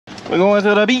We're going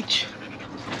to the beach.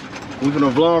 We're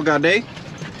gonna vlog our day.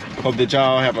 Hope that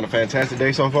y'all having a fantastic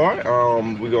day so far.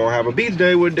 We're gonna have a beach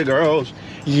day with the girls.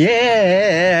 Yeah.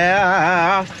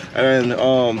 And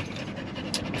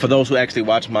for those who actually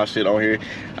watch my shit on here,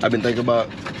 I've been thinking about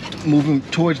moving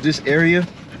towards this area.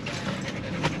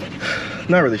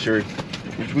 Not really sure.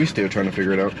 We still trying to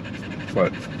figure it out.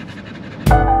 But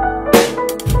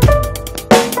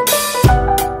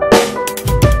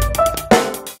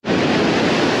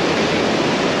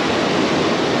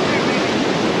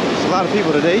a lot of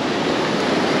people today.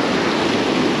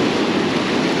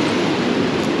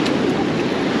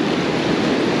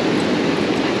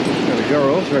 Got the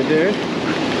girls right there.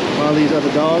 All these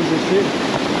other dogs and shit.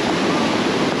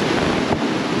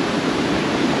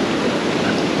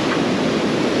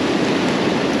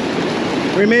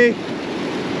 Remi.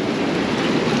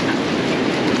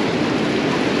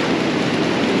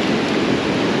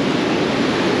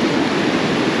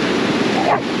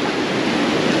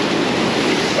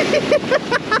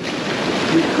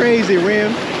 You're crazy,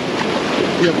 Rem.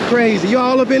 You're crazy. You're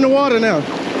all up in the water now.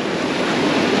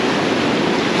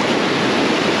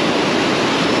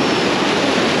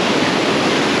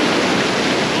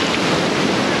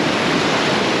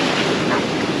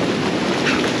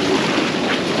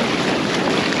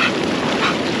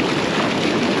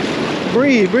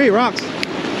 Breathe, breathe, Rox.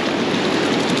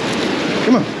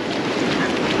 Come on.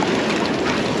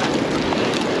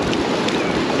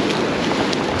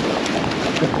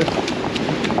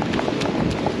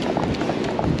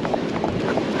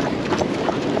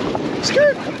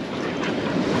 Skirt.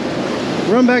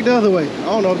 Run back the other way. I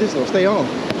don't know if this will stay on.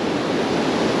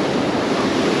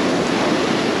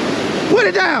 Put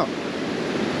it down.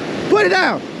 Put it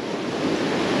down.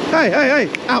 Hey, hey,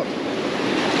 hey, out.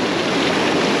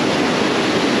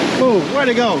 Move, where'd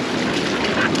it go?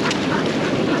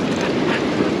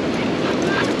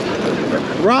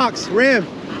 Rox, Rem.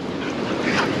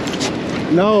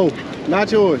 No,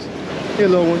 not yours. Here,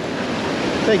 little one.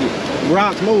 Take it.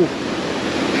 Rox, move.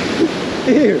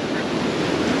 Here.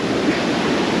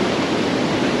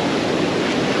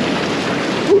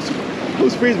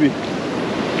 Who's frisbee?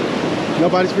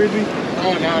 Nobody's frisbee?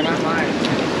 Oh no, not mine.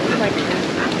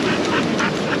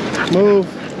 Move.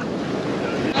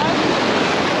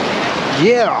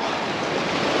 Yeah.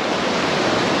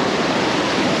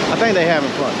 I think they're having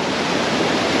fun.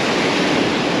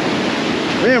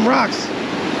 Damn, Rox.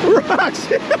 Rox.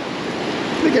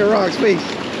 Look at Rox's face.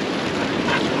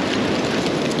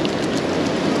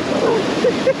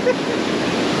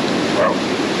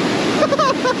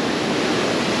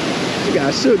 You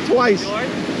got shook twice.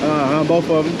 Both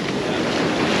of them.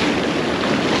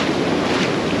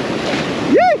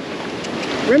 Yee!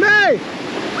 Remi!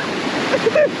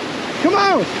 Come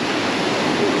on!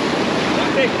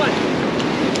 Okay, come on.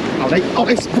 Oh,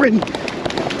 they sprinting.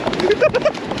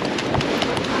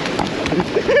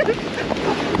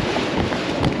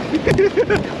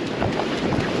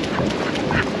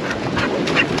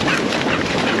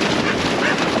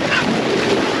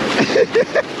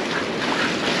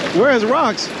 Where's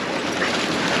Rox?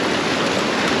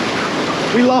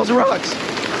 We lost Rox.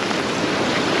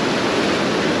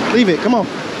 Leave it, come on.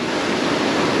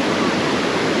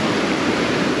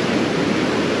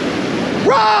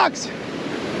 Rox!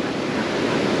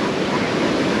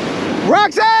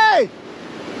 Roxy!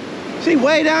 She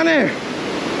way down there.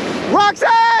 Roxy!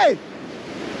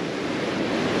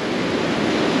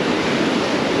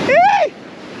 Hey!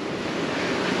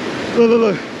 Look, look,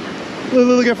 look.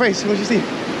 Look at her face. What you see?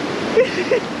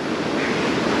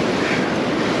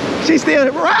 She's still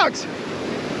at Rox.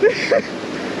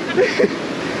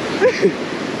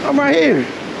 I'm right here.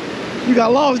 You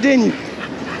got lost, didn't you?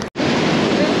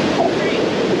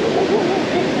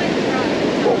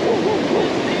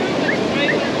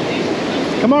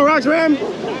 Come on, Rox, Rem.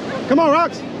 Come on,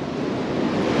 Rox.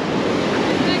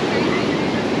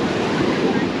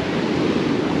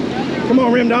 Come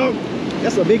on, Rem, dog.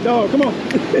 That's a big dog. Come on.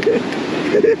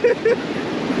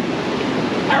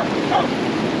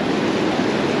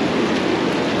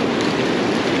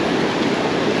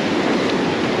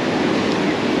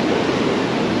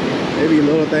 Maybe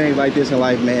little things like this in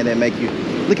life, man, that make you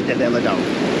look at that little dog.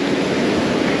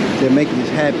 That make you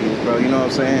happy, bro. You know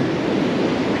what I'm saying?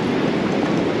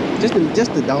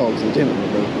 Just the dogs in general,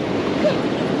 bro.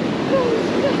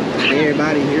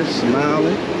 Everybody here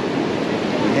smiling,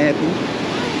 happy.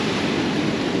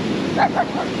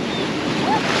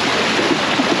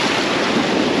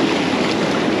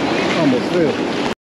 Almost fell.